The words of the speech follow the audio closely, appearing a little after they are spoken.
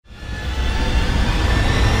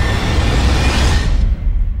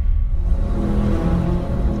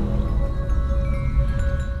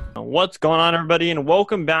What's going on, everybody, and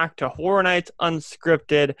welcome back to Horror Nights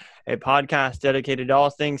Unscripted, a podcast dedicated to all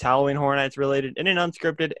things Halloween Horror Nights related in an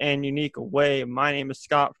unscripted and unique way. My name is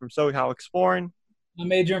Scott from SoCal Exploring. I'm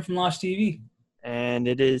Adrian from Losh TV. And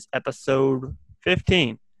it is episode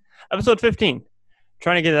 15. Episode 15.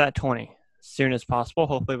 Trying to get to that 20 as soon as possible,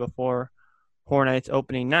 hopefully before Horror Nights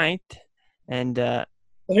opening night. And Well,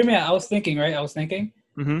 hear me out. I was thinking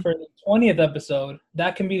for the 20th episode,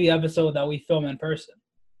 that can be the episode that we film in person.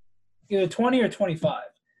 Either 20 or 25.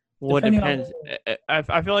 Well, it depends.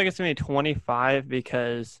 I feel like it's going to be 25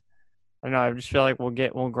 because, I don't know, I just feel like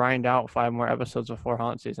we'll grind out 5 more episodes before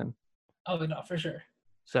haunt season. Oh, no, for sure.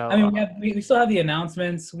 So I mean, we still have the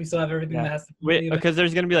announcements. We still have everything that has to be. Because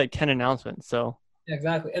there's going to be like 10 announcements. So yeah,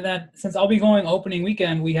 exactly. And then since I'll be going opening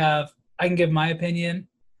weekend, I can give my opinion,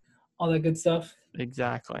 all that good stuff.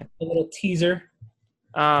 Exactly. A little teaser.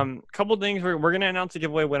 Couple things. We're going to announce a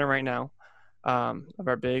giveaway winner right now. Of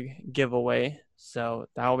our big giveaway, so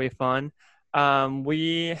that will be fun.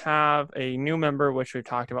 We have a new member, which we've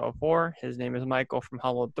talked about before. His name is Michael from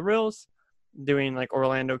Hallowed Thrills, doing like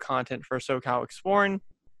Orlando content for SoCal Exploring.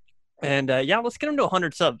 And let's get him to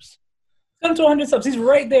 100 subs. Get him to 100 subs. He's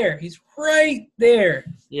right there.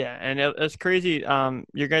 Yeah, and it's crazy.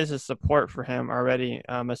 Your guys' support for him already.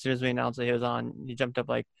 As soon as we announced that he was on, he jumped up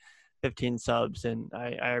like 15 subs, and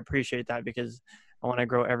I appreciate that because I want to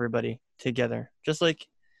grow everybody together. Just like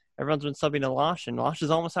everyone's been subbing to Losh, and Losh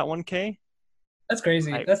is almost at 1K. That's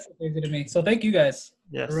crazy. That's crazy to me. So thank you guys.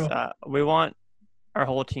 Yes, we want our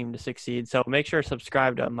whole team to succeed. So make sure to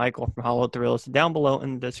subscribe to Michael from Hallowed Thrills down below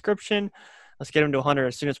in the description. Let's get him to 100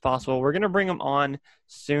 as soon as possible. We're going to bring him on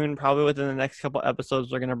soon, probably within the next couple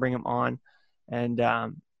episodes. We're going to bring him on. And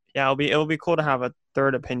it'll be cool to have a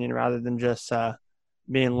third opinion rather than just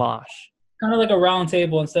being Losh. Kind of like a round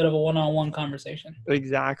table instead of a one-on-one conversation.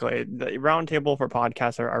 Exactly. The round table for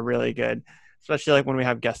podcasts are really good, especially like when we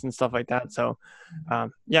have guests and stuff like that. So,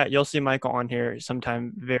 you'll see Michael on here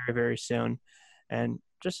sometime very, very soon. And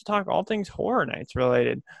just to talk all things Horror Nights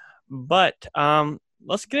related. But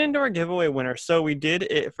let's get into our giveaway winner. So we did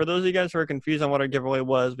it. For those of you guys who are confused on what our giveaway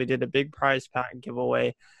was, we did a big prize pack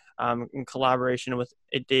giveaway in collaboration with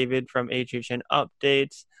David from HHN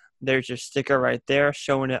Updates. There's your sticker right there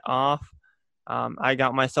showing it off. I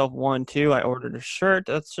got myself one too. I ordered a shirt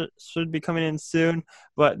that should be coming in soon,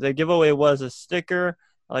 but the giveaway was a sticker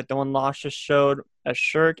like the one Losh just showed, a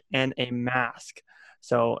shirt, and a mask.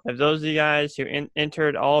 So if those of you guys who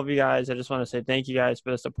entered, all of you guys, I just want to say thank you guys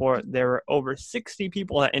for the support. There were over 60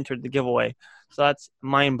 people that entered the giveaway, so that's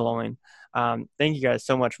mind-blowing. Thank you guys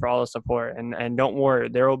so much for all the support, and don't worry,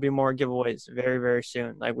 there will be more giveaways very, very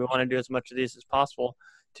soon. Like, we want to do as much of these as possible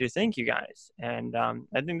to thank you guys. And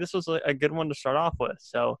I think this was a good one to start off with.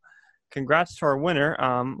 So congrats to our winner.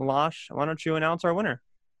 Losh, why don't you announce our winner?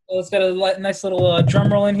 Well, let's get a nice little drum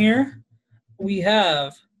roll in here. We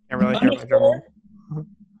have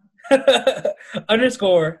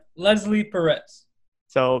underscore Leslie Perez.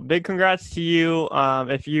 So big congrats to you.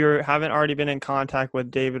 If you haven't already been in contact with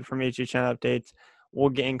David from HHN Updates, we'll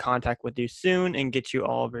get in contact with you soon and get you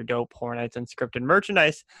all of your dope Horror Nights Unscripted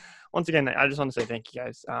merchandise. Once again, I just want to say thank you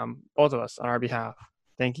guys, both of us on our behalf.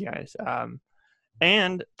 Thank you guys.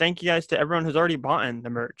 And thank you guys to everyone who's already bought in the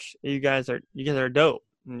merch. You guys are dope.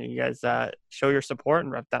 And you guys show your support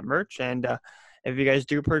and rep that merch. And if you guys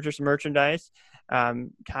do purchase merchandise,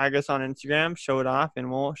 tag us on Instagram, show it off, and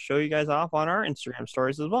we'll show you guys off on our Instagram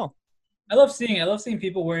stories as well. I love seeing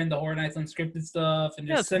people wearing the Horror Nights Unscripted stuff, and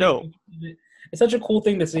just dope. It's such a cool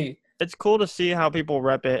thing to see. It's cool to see how people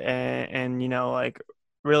rep it and like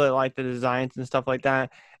really like the designs and stuff like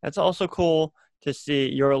that. It's also cool to see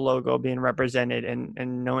your logo being represented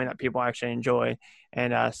and knowing that people actually enjoy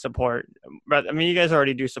and support. But I mean, you guys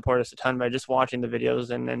already do support us a ton by just watching the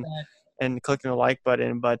videos and clicking the like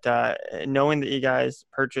button. But knowing that you guys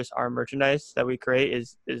purchase our merchandise that we create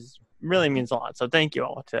is really means a lot. So thank you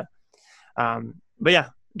all to. But yeah,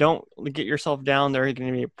 don't get yourself down. There are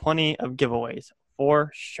going to be plenty of giveaways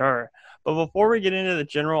for sure. But before we get into the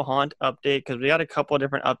general haunt update, because we got a couple of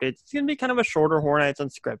different updates, it's going to be kind of a shorter Horror Nights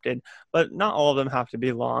Unscripted, but not all of them have to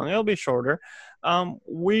be long. It'll be shorter.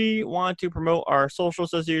 We want to promote our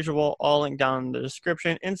socials as usual, all linked down in the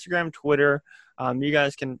description, Instagram, Twitter. You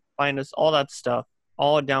guys can find us, all that stuff,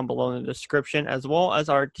 all down below in the description, as well as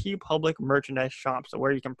our TeePublic merchandise shop, so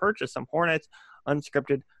where you can purchase some Horror Nights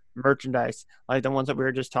Unscripted merchandise, like the ones that we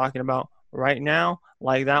were just talking about right now,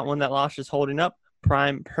 like that one that Losh is holding up.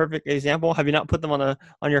 Prime, perfect example. Have you not put them on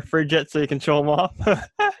your fridge yet so you can show them off?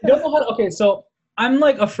 I don't know how to, okay, so I'm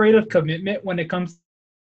like afraid of commitment when it comes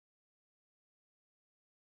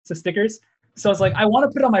to stickers. So it's like I want to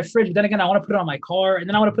put it on my fridge, but then again, I want to put it on my car, and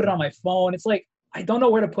then I want to put it on my phone. It's like I don't know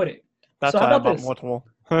where to put it. That's So how why I about bought this? multiple.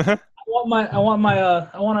 I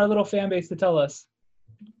want our little fan base to tell us,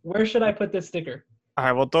 where should I put this sticker? All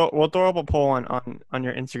right, we'll throw up a poll on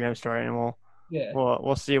your Instagram story, and we'll Yeah. we'll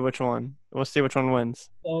we'll see which one wins.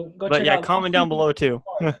 So go But check yeah, out comment down below too.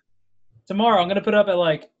 tomorrow. I'm gonna put it up at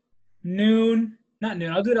like noon, not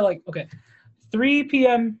noon. I'll do it at like 3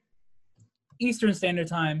 p.m. Eastern Standard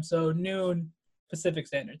Time, so noon Pacific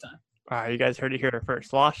Standard Time. All right, you guys heard it here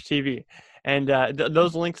first. Losh TV. And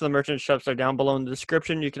those links to the merchant shops are down below in the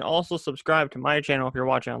description. You can also subscribe to my channel if you're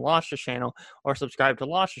watching on Losh's channel, or subscribe to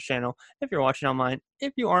Losh's channel if you're watching on mine,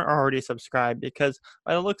 if you aren't already subscribed, because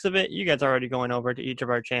by the looks of it, you guys are already going over to each of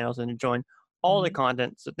our channels and enjoying all the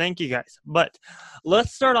content. So thank you guys. But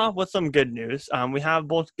let's start off with some good news. We have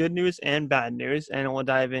both good news and bad news, and we'll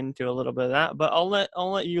dive into a little bit of that. But I'll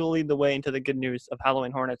let you lead the way into the good news of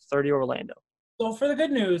Halloween Hornets 30 Orlando. So for the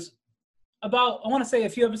good news, I want to say a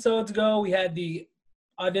few episodes ago, we had the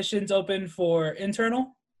auditions open for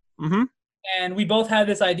internal. Mm-hmm. And we both had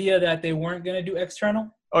this idea that they weren't going to do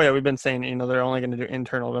external. Oh, yeah, we've been saying, they're only going to do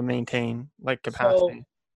internal to maintain, like, capacity. So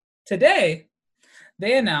today,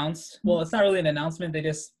 they announced, well, it's not really an announcement. They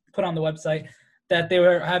just put on the website that they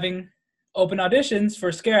were having open auditions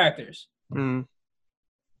for scare actors. Mm.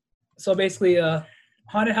 So basically a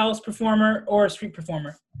haunted house performer or a street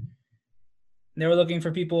performer. They were looking for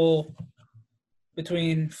people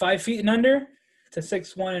between 5 feet and under to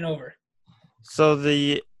 6'1" and over. So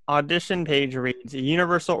the audition page reads,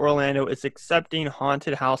 Universal Orlando is accepting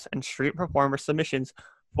haunted house and street performer submissions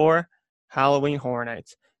for Halloween Horror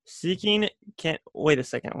Nights. Wait a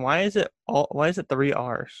second. Why is it 3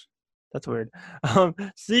 R's? That's weird.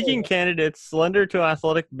 Seeking candidates slender to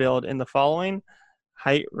athletic build in the following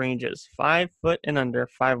height ranges: 5 foot and under,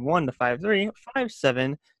 5'1" to 5'3",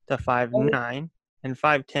 5'7" to 5'9", and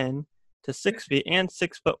 5'10" to 6 feet, and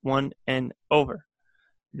 6'1" and over.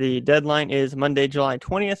 The deadline is Monday, July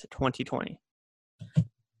 20th, 2020. So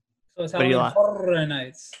it's Halloween Horror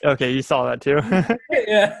Nights. Okay, you saw that too.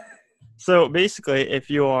 Yeah. So basically,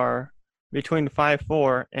 if you are between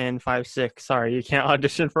 5'4" and 5'6", sorry, you can't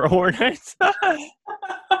audition for Horror Nights.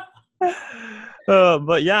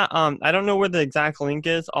 But yeah, I don't know where the exact link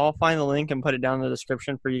is. I'll find the link and put it down in the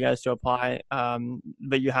description for you guys to apply.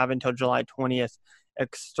 But you have until July 20th.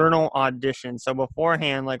 External auditions. So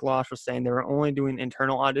beforehand, like Losh was saying, they were only doing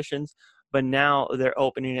internal auditions, but now they're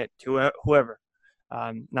opening it to whoever,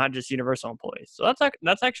 not just Universal employees. So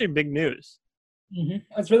that's actually big news. Mm-hmm.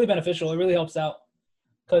 It's really beneficial. It really helps out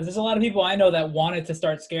because there's a lot of people I know that wanted to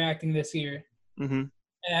start scare acting this year, and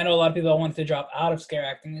I know a lot of people that wanted to drop out of scare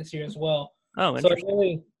acting this year as well. Oh, so it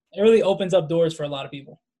really opens up doors for a lot of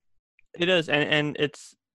people. It is, and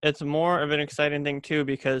it's more of an exciting thing too,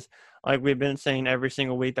 because like we've been saying every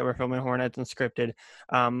single week that we're filming Hornets Unscripted,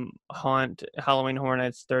 Halloween Horror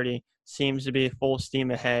Nights 30 seems to be full steam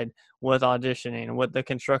ahead with auditioning, with the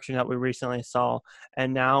construction that we recently saw,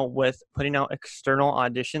 and now with putting out external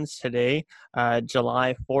auditions today,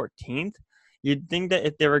 July 14th. You'd think that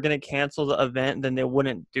if they were going to cancel the event, then they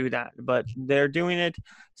wouldn't do that, but they're doing it,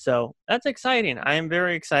 so that's exciting. I am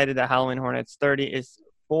very excited that Halloween Hornets 30 is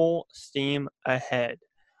full steam ahead.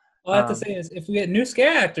 All I have to say is, if we get new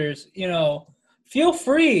scare actors, feel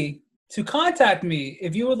free to contact me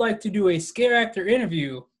if you would like to do a scare actor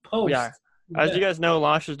interview post. Yeah. As you guys know,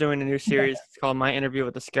 Losh is doing a new series. It's called My Interview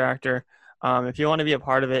with the Scare Actor. If you want to be a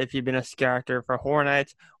part of it, if you've been a scare actor for Horror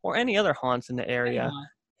Nights or any other haunts in the area,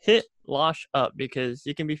 hit Losh up because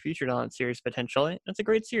you can be featured on that series potentially. It's a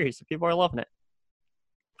great series. So people are loving it.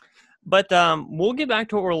 But we'll get back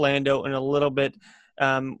to Orlando in a little bit.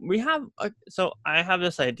 So I have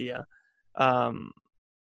this idea,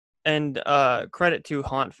 and credit to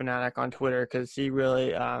Haunt Fanatic on Twitter because he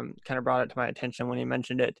really kind of brought it to my attention when he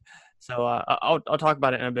mentioned it. So I'll talk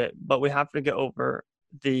about it in a bit, but we have to get over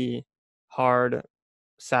the hard,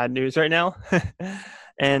 sad news right now,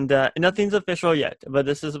 and nothing's official yet. But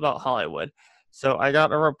this is about Hollywood. So I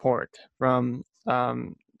got a report from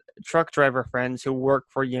truck driver friends who work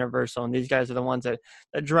for Universal, and these guys are the ones that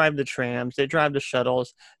drive the trams, they drive the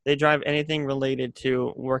shuttles, they drive anything related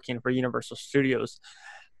to working for Universal Studios.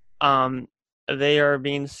 They are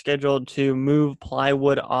being scheduled to move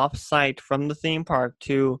plywood off-site from the theme park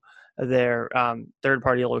to their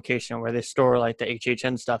third-party location where they store like the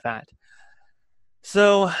HHN stuff at.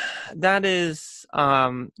 So that is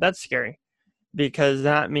that's scary, because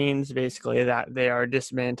that means basically that they are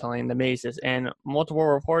dismantling the mazes, and multiple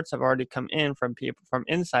reports have already come in from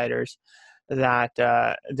insiders that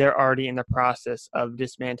they're already in the process of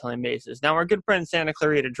dismantling mazes. Now, our good friend Santa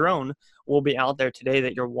Clarita Drone will be out there today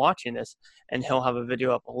that you're watching this, and he'll have a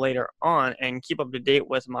video up later on. And keep up to date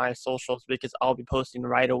with my socials because I'll be posting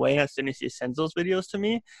right away as soon as he sends those videos to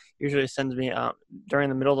me. Usually sends me during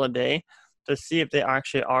the middle of the day to see if they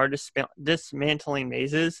actually are dismantling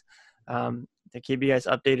mazes, to keep you guys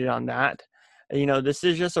updated on that. You know, this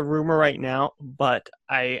is just a rumor right now, but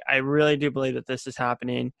I really do believe that this is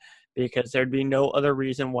happening because there'd be no other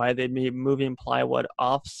reason why they'd be moving plywood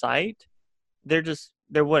off site. There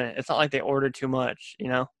wouldn't. It's not like they ordered too much, you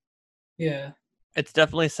know? Yeah. It's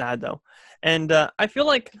definitely sad though. And I feel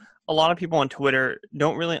like a lot of people on Twitter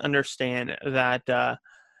don't really understand that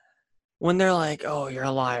when they're like, "Oh, you're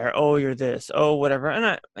a liar. Oh, you're this. Oh, whatever." And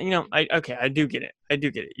I do get it. I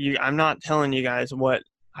do get it. I'm not telling you guys what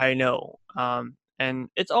I know. And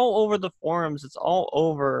it's all over the forums. It's all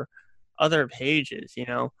over other pages.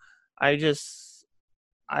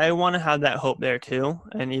 I want to have that hope there too.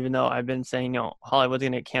 And even though I've been saying, Hollywood's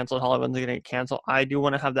gonna get canceled, I do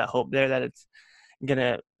want to have that hope there that it's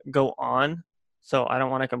gonna go on. So I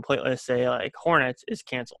don't want to completely say like Hornets is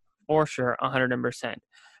canceled for sure, 100%.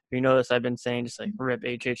 If you notice, I've been saying just like rip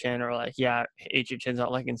HHN or like, yeah, HHN's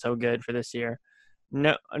not looking so good for this year.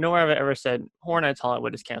 No, nowhere I've ever said Hornets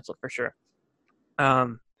Hollywood is canceled for sure.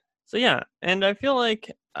 So yeah, and I feel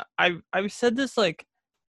like I've said this like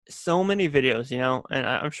so many videos, and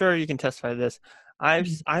I'm sure you can testify to this.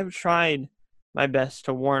 I've tried my best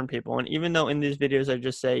to warn people, and even though in these videos I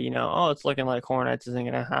just say, oh, it's looking like Hornets isn't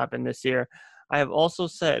going to happen this year, I have also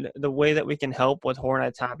said the way that we can help with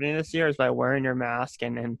Hornets happening this year is by wearing your mask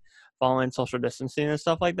and following social distancing and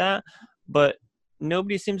stuff like that. But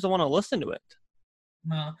nobody seems to want to listen to it.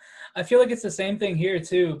 No, I feel like it's the same thing here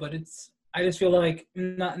too, but I just feel like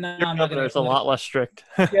Your I'm not going to governor's get a lot political. less strict.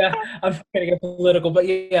 Yeah, I'm going to get political, but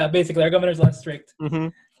yeah, basically our governor's less strict. Mm-hmm.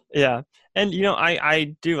 Yeah. And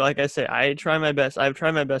I do, like I say, I try my best. I've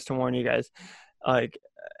tried my best to warn you guys. Like,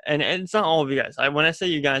 and it's not all of you guys. When I say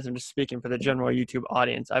you guys, I'm just speaking for the general YouTube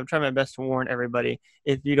audience. I've tried my best to warn everybody.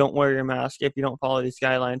 If you don't wear your mask, if you don't follow these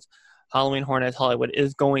guidelines, Halloween Hornets Hollywood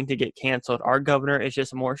is going to get canceled. Our governor is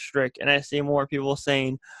just more strict. And I see more people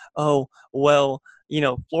saying, oh, well,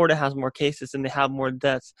 Florida has more cases and they have more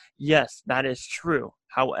deaths. Yes, that is true.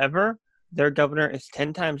 However, their governor is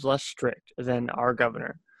 10 times less strict than our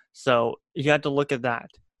governor. So you have to look at that.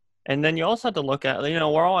 And then you also have to look at,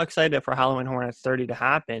 we're all excited for Halloween Hornets 30 to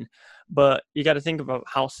happen, but you got to think about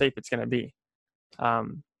how safe it's going to be.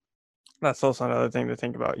 That's also another thing to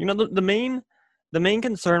think about. The main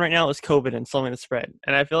concern right now is COVID and slowing the spread.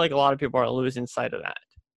 And I feel like a lot of people are losing sight of that.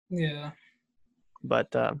 Yeah.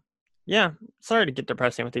 But yeah, sorry to get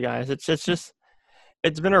depressing with you guys.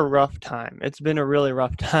 It's been a rough time. It's been a really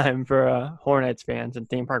rough time for Hornets fans and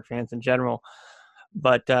theme park fans in general.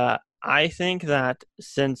 But I think that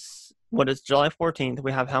since July 14th,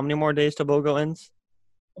 we have how many more days till BOGO ends?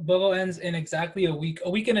 BOGO ends in exactly a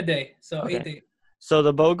week and a day. So Okay. 8 days. So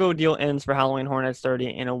the BOGO deal ends for Halloween Hornets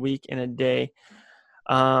 30 in a week and a day.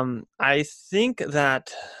 I think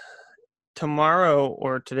that tomorrow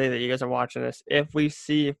or today that you guys are watching this, if we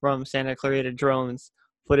see from Santa Clarita Drones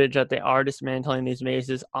footage that they are dismantling these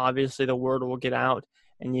mazes, obviously the word will get out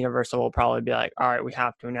and Universal will probably be like, all right, we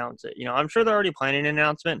have to announce it. I'm sure they're already planning an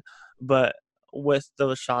announcement, but with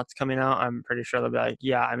those shots coming out, I'm pretty sure they'll be like,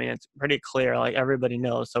 yeah, I mean, it's pretty clear. Like everybody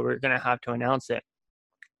knows, so we're going to have to announce it.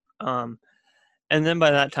 And then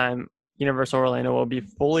by that time, Universal Orlando will be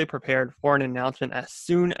fully prepared for an announcement as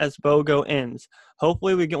soon as BOGO ends.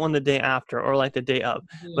 Hopefully we get one the day after or like the day of.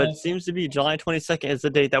 But it seems to be July 22nd is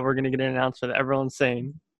the date that we're going to get an announcement that everyone's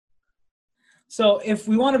saying. So if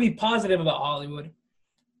we want to be positive about Hollywood,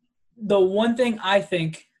 the one thing I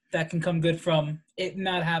think that can come good from it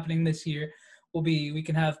not happening this year will be we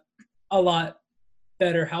can have a lot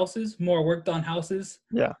better houses, more worked on houses.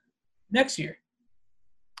 Yeah. Next year.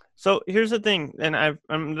 So here's the thing, and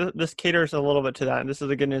this caters a little bit to that, and this is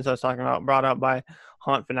the good news I was talking about, brought up by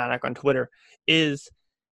Haunt Fanatic on Twitter, is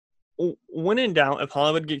when in doubt, if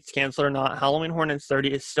Hollywood gets canceled or not, Halloween Hornets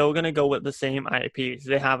 30 is still going to go with the same IPs.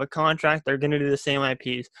 They have a contract. They're going to do the same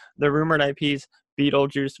IPs. The rumored IPs,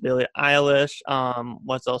 Beetlejuice, Billie Eilish,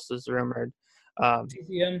 what else is rumored?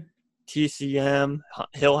 TCM,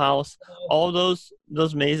 Hill House, all those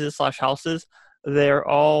mazes / houses, they're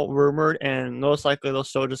all rumored, and most likely they'll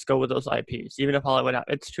still just go with those IPs. Even if Hollywood,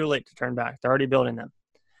 it's too late to turn back. They're already building them.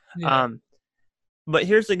 Yeah. But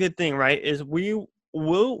here's the good thing, right? Is we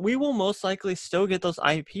will most likely still get those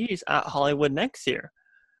IPs at Hollywood next year.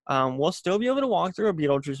 We'll still be able to walk through a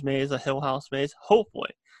Beetlejuice maze, a Hill House maze,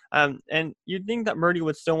 hopefully. And you'd think that Murdy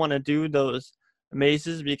would still want to do those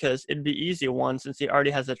mazes because it'd be easy, one, since he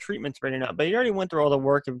already has the treatments written up, but he already went through all the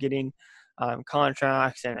work of getting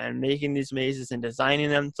contracts and making these mazes and designing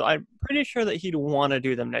them. So I'm pretty sure that he'd want to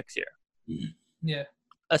do them next year. Yeah.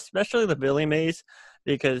 Especially the Billy maze,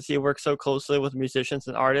 because he works so closely with musicians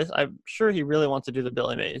and artists. I'm sure he really wants to do the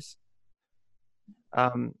Billy maze.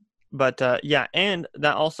 But yeah, and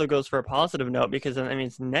that also goes for a positive note, because that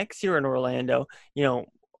means next year in Orlando,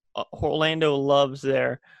 Orlando loves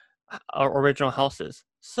their original houses.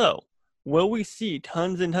 So will we see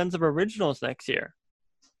tons and tons of originals next year?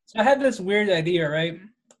 So I had this weird idea, right?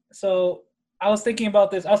 So I was thinking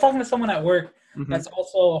about this. I was talking to someone at work that's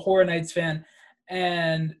also a Horror Nights fan,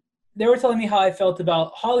 and they were telling me how I felt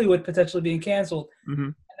about Hollywood potentially being canceled.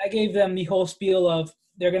 And I gave them the whole spiel of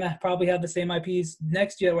they're going to probably have the same IPs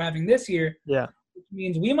next year that we're having this year. Yeah. Which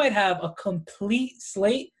means we might have a complete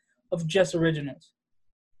slate of just originals.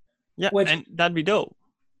 Yeah, and that'd be dope.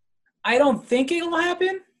 I don't think it'll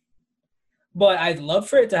happen, but I'd love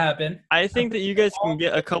for it to happen. I think that you guys can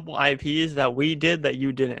get a couple IPs that we did that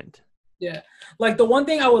you didn't. Yeah. Like the one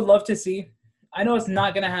thing I would love to see, I know it's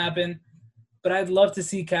not going to happen, but I'd love to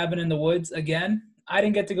see Cabin in the Woods again. I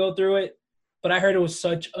didn't get to go through it, but I heard it was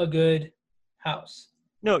such a good house.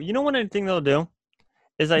 No, you know what I think they'll do?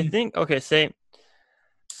 Is I think,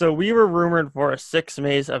 so we were rumored for a 6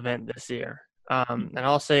 Maze event this year. And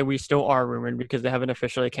I'll say we still are rumored because they haven't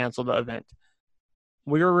officially canceled the event.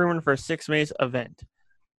 We were rumored for a 6 Maze event.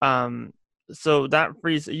 So that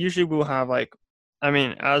frees, usually we'll have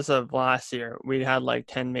as of last year, we had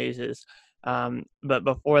 10 mazes. But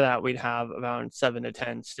before that, we'd have around 7 to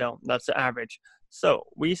 10 still. That's the average. So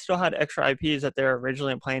we still had extra IPs that they're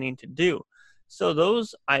originally planning to do. So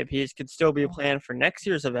those IPs could still be planned for next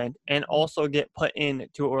year's event and also get put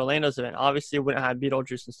into Orlando's event. Obviously, we wouldn't have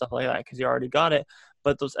Beetlejuice and stuff like that because you already got it,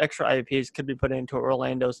 but those extra IPs could be put into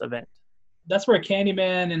Orlando's event. That's where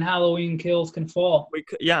Candyman and Halloween Kills can fall.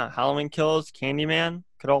 Halloween Kills, Candyman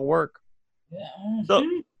could all work. Yeah. So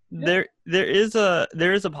there is a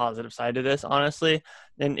positive side to this, honestly.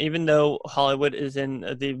 And even though Hollywood is in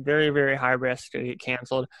the very, very high risk to get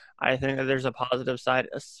canceled, I think that there's a positive side,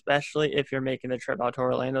 especially if you're making the trip out to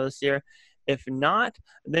Orlando this year. If not,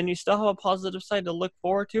 then you still have a positive side to look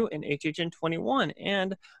forward to in HHN 21.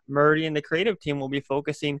 And Murdy and the creative team will be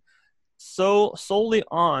focusing solely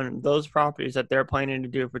on those properties that they're planning to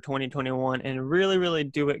do for 2021 and really, really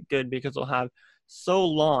do it good, because they'll have so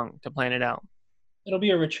long to plan it out. It'll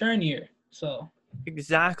be a return year, so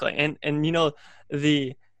exactly, and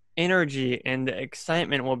the energy and the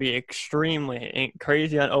excitement will be extremely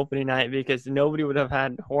crazy on opening night, because nobody would have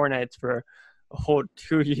had Horror Nights for a whole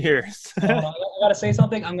 2 years. I gotta say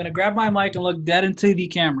something. I'm gonna grab my mic and look dead into the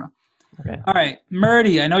camera. Okay. All right,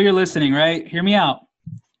 Murdy, I know you're listening, right? Hear me out.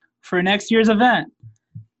 For next year's event,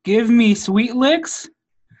 give me Sweet Licks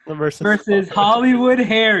versus Hollywood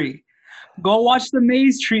Harry. Go watch the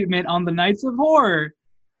maze treatment on the Nights of Horror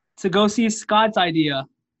to go see Scott's idea.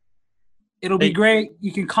 It'll be great.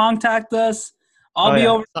 You can contact us. I'll be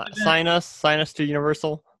over. Sign us to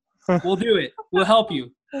Universal. We'll do it. We'll help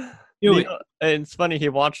you. Do it. It's funny. He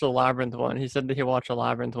watched the Labyrinth one. He said that he watched the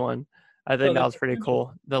Labyrinth one. I think that was pretty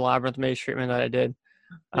cool. The Labyrinth maze treatment that I did.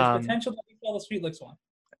 There's potential that we saw the Sweet Licks one.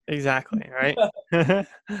 Exactly, right?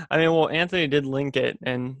 I mean, well, Anthony did link it,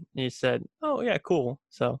 and he said, oh, yeah, cool.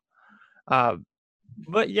 So,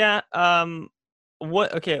 but yeah, to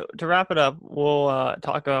wrap it up, we'll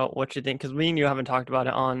talk about what you think, because me and you haven't talked about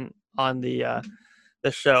it on the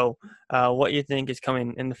show. What you think is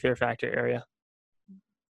coming in the Fear Factor area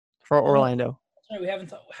for Orlando? Sorry, we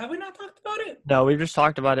haven't. Have we not talked about it? No, we just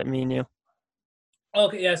talked about it, me and you.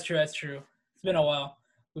 Okay, yeah, that's true. That's true. It's been a while.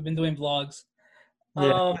 We've been doing vlogs.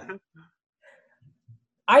 Yeah.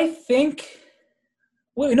 I think.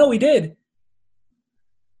 Wait, no, we did.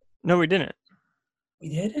 No, we didn't. We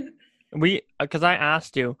didn't. Because I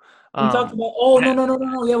asked you. We talked about. Oh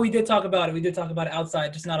no! Yeah, we did talk about it. We did talk about it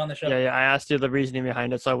outside, just not on the show. Yeah. I asked you the reasoning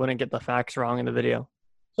behind it, so I wouldn't get the facts wrong in the video.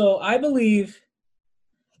 So I believe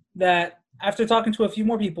that after talking to a few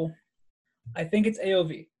more people, I think it's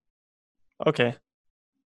AOV. Okay.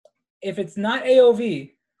 If it's not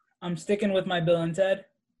AOV, I'm sticking with my Bill and Ted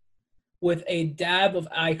with a dab of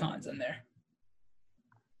icons in there.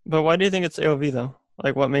 But why do you think it's AOV, though?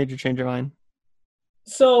 Like, what made you change your mind?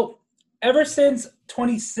 So, ever since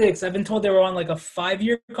 26, I've been told they were on, like, a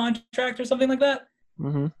 5-year contract or something like that.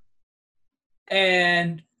 Mm-hmm.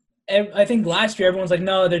 And I think last year, everyone's like,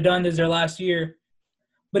 no, they're done. This is their last year.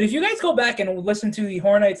 But if you guys go back and listen to the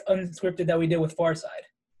Horror Nights Unscripted that we did with Farside,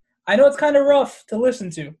 I know it's kind of rough to listen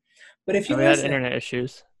to. But if you listen, had internet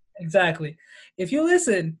issues. Exactly. If you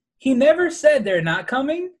listen, he never said they're not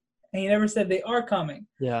coming, and he never said they are coming.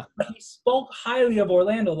 Yeah. But he spoke highly of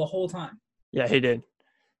Orlando the whole time. Yeah, he did.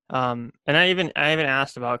 And I even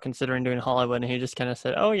asked about considering doing Hollywood, and he just kind of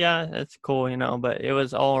said, "Oh yeah, that's cool," but it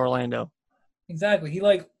was all Orlando. Exactly. He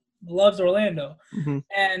loves Orlando. Mm-hmm.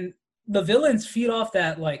 And the villains feed off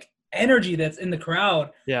that energy that's in the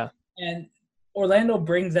crowd. Yeah. And Orlando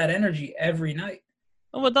brings that energy every night.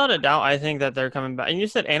 Well, without a doubt, I think that they're coming back. And you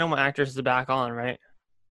said Animal Actress is back on, right?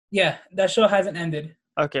 Yeah, that show hasn't ended.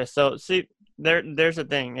 Okay, so see, there's the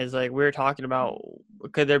thing is we were talking about,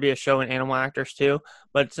 could there be a show in Animal Actors too?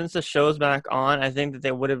 But since the show's back on, I think that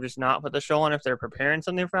they would have just not put the show on if they're preparing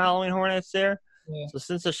something for Halloween Horror Nights there. Yeah. So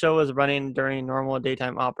since the show is running during normal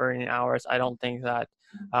daytime operating hours, I don't think that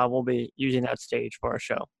we'll be using that stage for a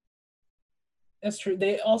show. That's true.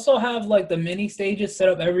 They also have the mini stages set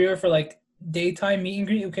up everywhere for daytime meet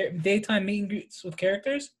and greets with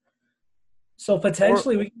characters. So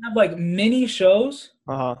potentially we can have mini shows,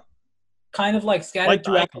 kind of scattered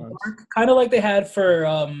throughout the park, kind of like they had for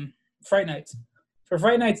Fright Nights. For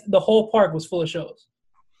Fright Nights, the whole park was full of shows.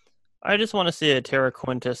 I just want to see a Terra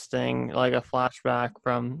Quintus thing, like a flashback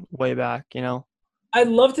from way back, I'd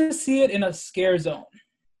love to see it in a scare zone.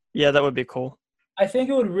 Yeah, that would be cool. I think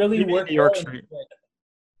it would really work New York Street.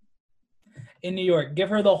 In New York. Give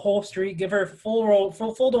her the whole street. Give her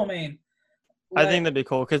full domain. I think that'd be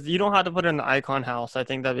cool because you don't have to put her in the Icon House. I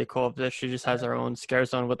think that'd be cool if she just has her own scare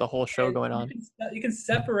zone with the whole show going on. You can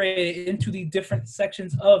separate it into the different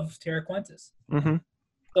sections of Terra Quintus. Mm-hmm.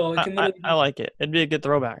 So it can I like it. It'd be a good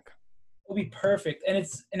throwback. It'll be perfect. And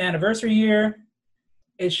it's an anniversary year.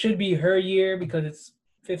 It should be her year because it's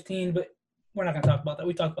 15, but we're not going to talk about that.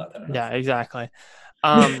 We talked about that enough. Yeah, exactly.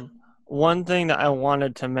 One thing that I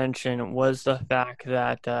wanted to mention was the fact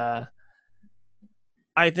that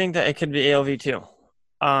I think that it could be AOV too.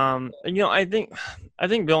 I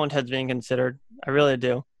think Bill and Ted's being considered. I really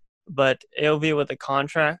do. But AOV with a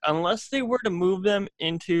contract, unless they were to move them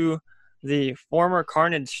into the former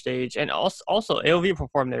Carnage stage, and also AOV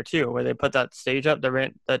performed there too, where they put that stage up,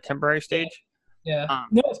 the temporary stage. Yeah.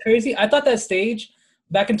 You know what's crazy? I thought that stage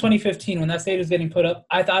back in 2015 when that stage was getting put up,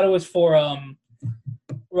 I thought it was for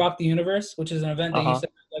Rock the Universe, which is an event that used to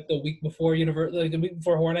have the week before the week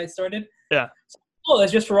before Horror Nights started. Yeah. So,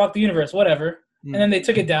 that's just for Rock the Universe, whatever. And then they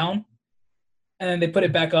took it down, and then they put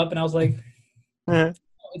it back up, and I was like,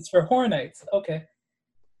 it's for Horror Nights. Okay.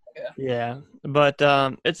 Yeah, but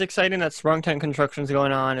it's exciting that Sprung Tent construction is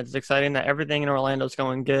going on. It's exciting that everything in Orlando is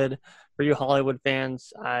going good. For you Hollywood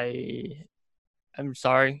fans, I'm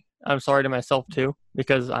sorry. I'm sorry to myself too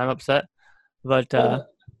because I'm upset. But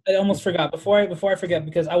I almost forgot before I forget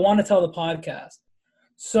because I want to tell the podcast.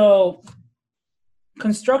 So,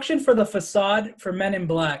 construction for the facade for Men in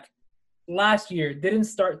Black last year didn't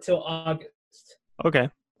start till August. Okay.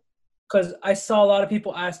 Because I saw a lot of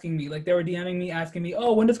people asking me, they were DMing me, asking me,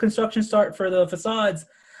 "Oh, when does construction start for the facades?"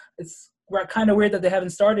 It's kind of weird that they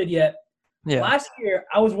haven't started yet. Yeah. Last year,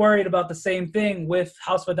 I was worried about the same thing with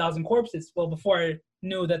House of a Thousand Corpses. Well, before I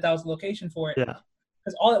knew that was the location for it. Yeah.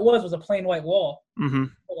 Because all it was a plain white wall for the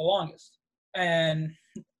longest. And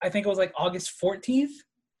I think it was August 14th,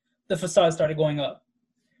 the facade started going up.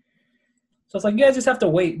 So it's you guys just have to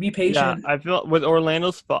wait. Be patient. Yeah, I feel with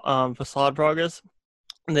Orlando's facade progress,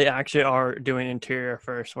 they actually are doing interior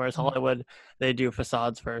first, whereas Hollywood, they do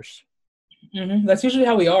facades first. Mm-hmm. That's usually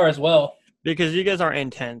how we are as well. Because you guys aren't in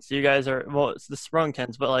tents. You guys are, it's the sprung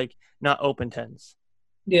tents, but not open tents.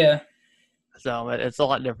 Yeah. So it's a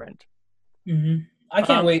lot different. Mm-hmm. I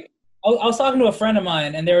can't wait. I was talking to a friend of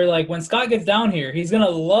mine, and they were like, when Scott gets down here, he's going to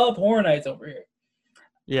love Horror Nights over here.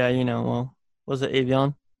 Yeah, was it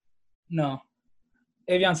Avion? No.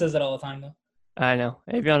 Avion says that all the time, though. I know.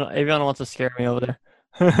 Avion wants to scare me over there.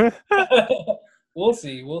 We'll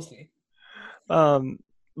see. But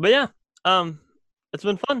yeah, it's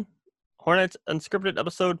been fun. Horror Nights Unscripted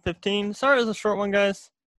episode 15. Sorry it was a short one, guys.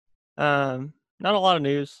 Not a lot of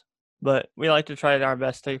news, but we like to try our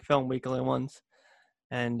best to film weekly ones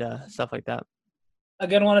and stuff like that.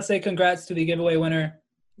 Again, I want to say congrats to the giveaway winner.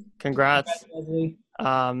 Congrats.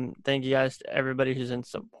 Thank you guys to everybody who's been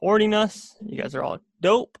supporting us. You guys are all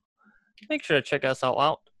dope. Make sure to check us all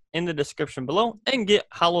out in the description below and get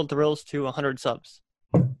Hallowed Thrills to 100 subs.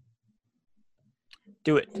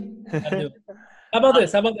 Do it. How about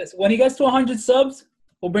this? When he gets to 100 subs,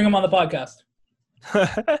 we'll bring him on the podcast.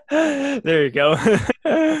 There you go.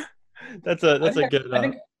 That's a good. I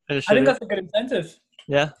think that's a good incentive.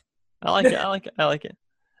 Yeah, I like it.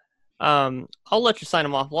 I'll let you sign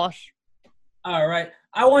him off, Losh. All right.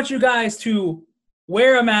 I want you guys to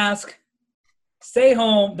wear a mask, stay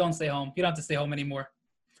home. Don't stay home. You don't have to stay home anymore.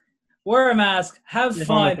 Wear a mask. Have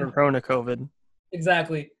fun. Corona COVID.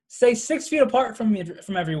 Exactly. Stay 6 feet apart from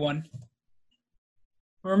everyone.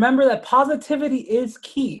 Remember that positivity is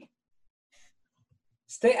key.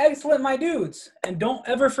 Stay excellent, my dudes, and don't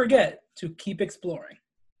ever forget to keep exploring.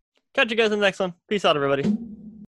 Catch you guys in the next one. Peace out, everybody.